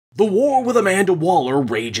The war with Amanda Waller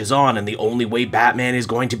rages on, and the only way Batman is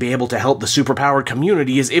going to be able to help the superpowered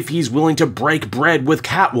community is if he's willing to break bread with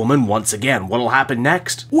Catwoman once again. What'll happen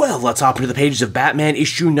next? Well, let's hop into the pages of Batman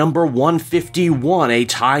issue number 151, a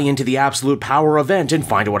tie-in to the Absolute Power event, and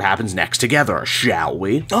find out what happens next together, shall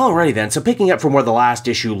we? Alrighty then, so picking up from where the last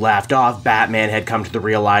issue left off, Batman had come to the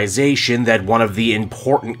realization that one of the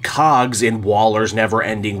important cogs in Waller's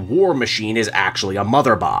never-ending war machine is actually a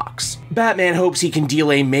mother box. Batman hopes he can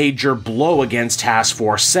deal a major blow against Task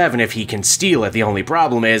Force 7 if he can steal it. The only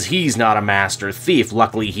problem is he's not a master thief.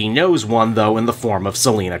 Luckily he knows one, though, in the form of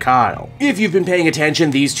Selina Kyle. If you've been paying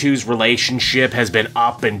attention, these two's relationship has been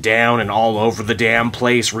up and down and all over the damn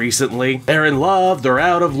place recently. They're in love, they're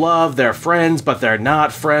out of love, they're friends, but they're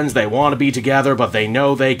not friends, they want to be together, but they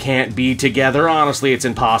know they can't be together. Honestly, it's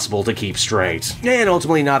impossible to keep straight. And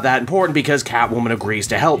ultimately not that important because Catwoman agrees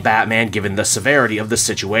to help Batman given the severity of the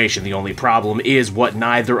situation. The only problem is what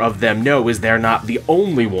neither of them know is they're not the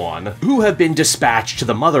only one who have been dispatched to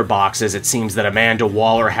the mother box, as it seems that Amanda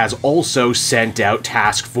Waller has also sent out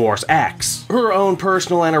Task Force X, her own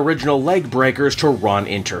personal and original leg breakers, to run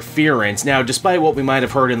interference. Now, despite what we might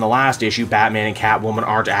have heard in the last issue, Batman and Catwoman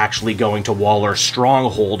aren't actually going to Waller's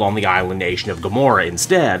stronghold on the island nation of Gamorra.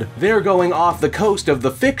 Instead, they're going off the coast of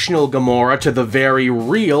the fictional Gamorra to the very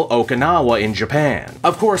real Okinawa in Japan.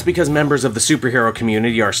 Of course, because members of the superhero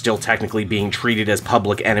community are still technically being treated as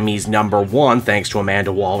public enemies #1 thanks to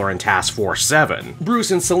Amanda Waller and Task Force 7.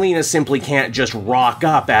 Bruce and Selina simply can't just rock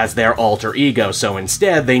up as their alter ego, so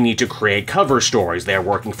instead they need to create cover stories. They're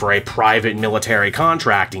working for a private military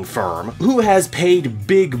contracting firm who has paid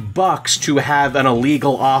big bucks to have an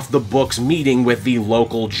illegal off-the-books meeting with the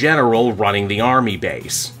local general running the army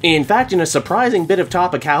base. In fact, in a surprising bit of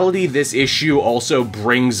topicality, this issue also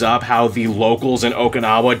brings up how the locals in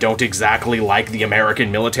Okinawa don't exactly like the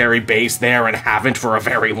American military base there and haven't for a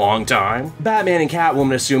very long time. Batman and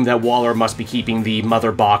Catwoman assume that Waller must be keeping the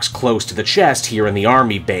mother box close to the chest here in the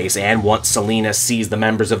army base, and once Selina sees the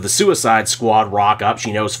members of the Suicide Squad rock up,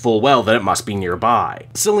 she knows full well that it must be nearby.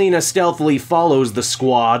 Selina stealthily follows the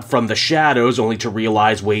squad from the shadows, only to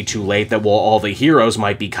realize way too late that while all the heroes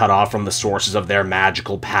might be cut off from the sources of their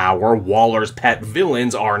magical power, Waller's pet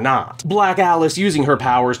villains are not. Black Alice using her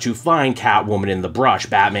powers to find Catwoman in the brush.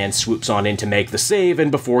 Batman swoops on in to make the save,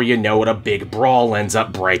 and before you know it, a big brawl ends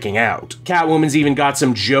up breaking out. Catwoman's even got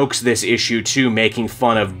some jokes this issue too, making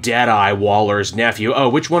fun of Deadeye, Waller's nephew. Oh,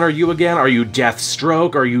 which one are you again? Are you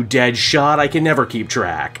Deathstroke? Are you Deadshot? I can never keep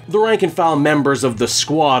track. The rank-and-file members of the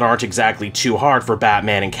squad aren't exactly too hard for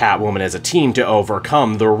Batman and Catwoman as a team to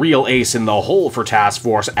overcome. The real ace in the hole for Task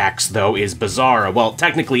Force X, though, is Bizarro. Well,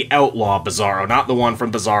 technically Outlaw Bizarro, not the one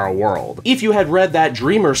from Bizarro World. If you had read that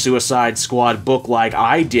Dreamer Suicide Squad book like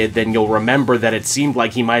I did, then you'll remember that it seemed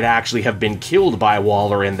like he might actually have been killed by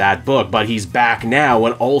Waller in that book, but he's back now,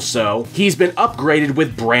 and also, he's been upgraded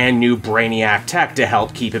with brand new Brainiac tech to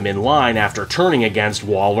help keep him in line after turning against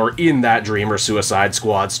Waller in that Dreamer Suicide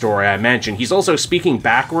Squad story I mentioned. He's also speaking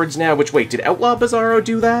backwards now, which, wait, did Outlaw Bizarro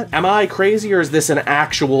do that? Am I crazy, or is this an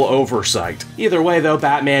actual oversight? Either way, though,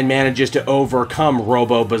 Batman manages to overcome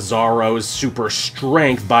Robo Bizarro's super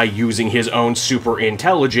strength by using his own super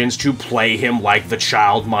intelligence to play him like the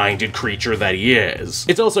child-minded creature that he is.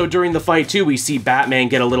 It's also during the fight, too, we see Batman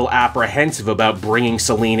get a little apprehensive about bringing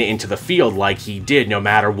Selina into the field like he did. No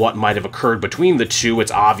matter what might have occurred between the two,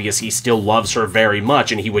 it's obvious he still loves her very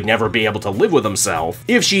much, and he would never be able to live with himself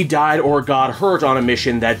if she died or got hurt on a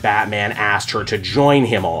mission that Batman asked her to join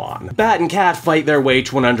him on. Bat and Cat fight their way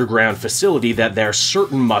to an underground facility that they're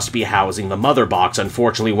certain must be housing the mother box.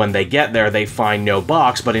 Unfortunately, when they get there, they find no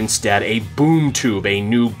box, but instead a boom tube, a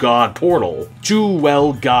new god portal to,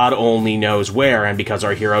 well, God only knows where. And because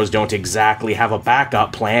our heroes don't exactly have a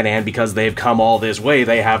backup plan, and because they've come all this way,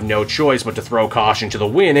 they have no choice but to throw caution to the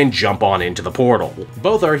wind and jump on into the portal.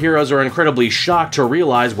 Both our heroes are incredibly shocked to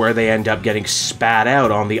realize where they end up getting spat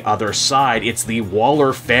out on the other side. It's the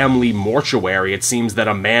Waller family mortuary. It seems that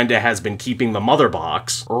Amanda has been keeping the mother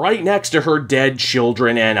box right next to her dead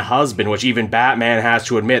children and husband, which even Batman has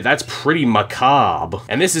to admit, that's pretty macabre.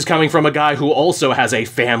 And this is coming from a guy who also has a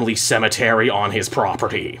family cemetery on his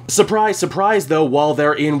property. Surprise, surprise, though, while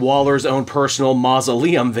they're in Waller's own personal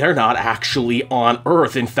mausoleum, they're not actually on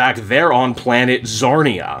Earth. In fact, they're on planet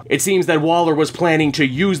Zarnia. It seems that Waller was planning to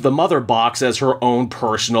use the mother box as her own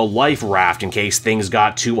personal life raft. In case things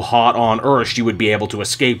got too hot on Earth, she would be able to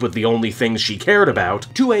escape with the only things she cared about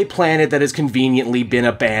to a planet that has conveniently been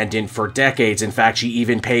abandoned for decades. In fact, she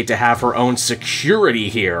even paid to have her own security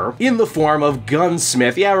here in the form of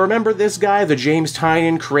Gunsmith. Yeah, remember this guy, the James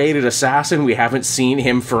Tynion created assassin? We haven't seen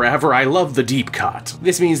him forever. I love the deep cut.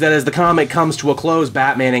 This means that as the comic comes to to a close,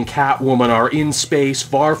 Batman and Catwoman are in space,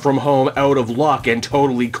 far from home, out of luck, and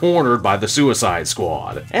totally cornered by the Suicide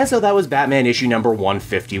Squad. And so that was Batman issue number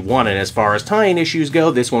 151, and as far as tie-in issues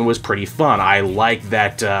go, this one was pretty fun. I like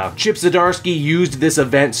that Chip Zdarsky used this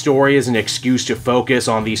event story as an excuse to focus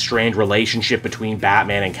on the strained relationship between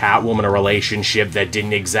Batman and Catwoman, a relationship that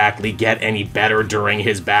didn't exactly get any better during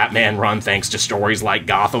his Batman run thanks to stories like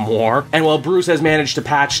Gotham War. And while Bruce has managed to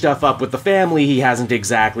patch stuff up with the family, he hasn't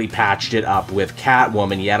exactly patched it up with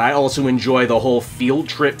Catwoman yet. I also enjoy the whole field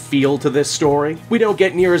trip feel to this story. We don't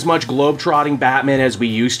get near as much globe-trotting Batman as we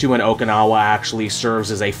used to, and Okinawa actually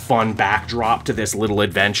serves as a fun backdrop to this little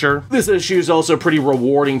adventure. This issue is also pretty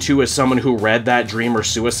rewarding too as someone who read that Dreamer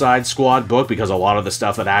Suicide Squad book, because a lot of the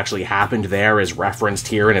stuff that actually happened there is referenced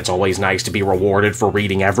here, and it's always nice to be rewarded for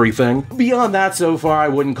reading everything. Beyond that, so far, I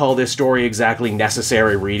wouldn't call this story exactly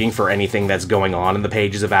necessary reading for anything that's going on in the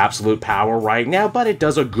pages of Absolute Power right now, but it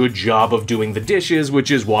does a good job of doing the dishes,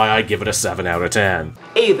 which is why I give it a 7 out of 10.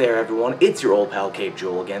 Hey there everyone, it's your old pal Cape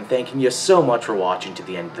Joel again, thanking you so much for watching to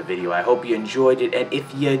the end of the video. I hope you enjoyed it, and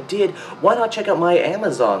if you did, why not check out my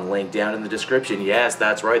Amazon link down in the description. Yes,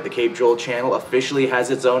 that's right, the Cape Joel channel officially has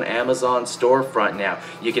its own Amazon storefront now.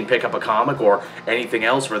 You can pick up a comic or anything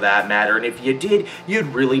else for that matter, and if you did, you'd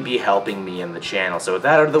really be helping me in the channel. So with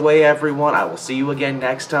that out of the way everyone, I will see you again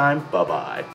next time. Bye-bye.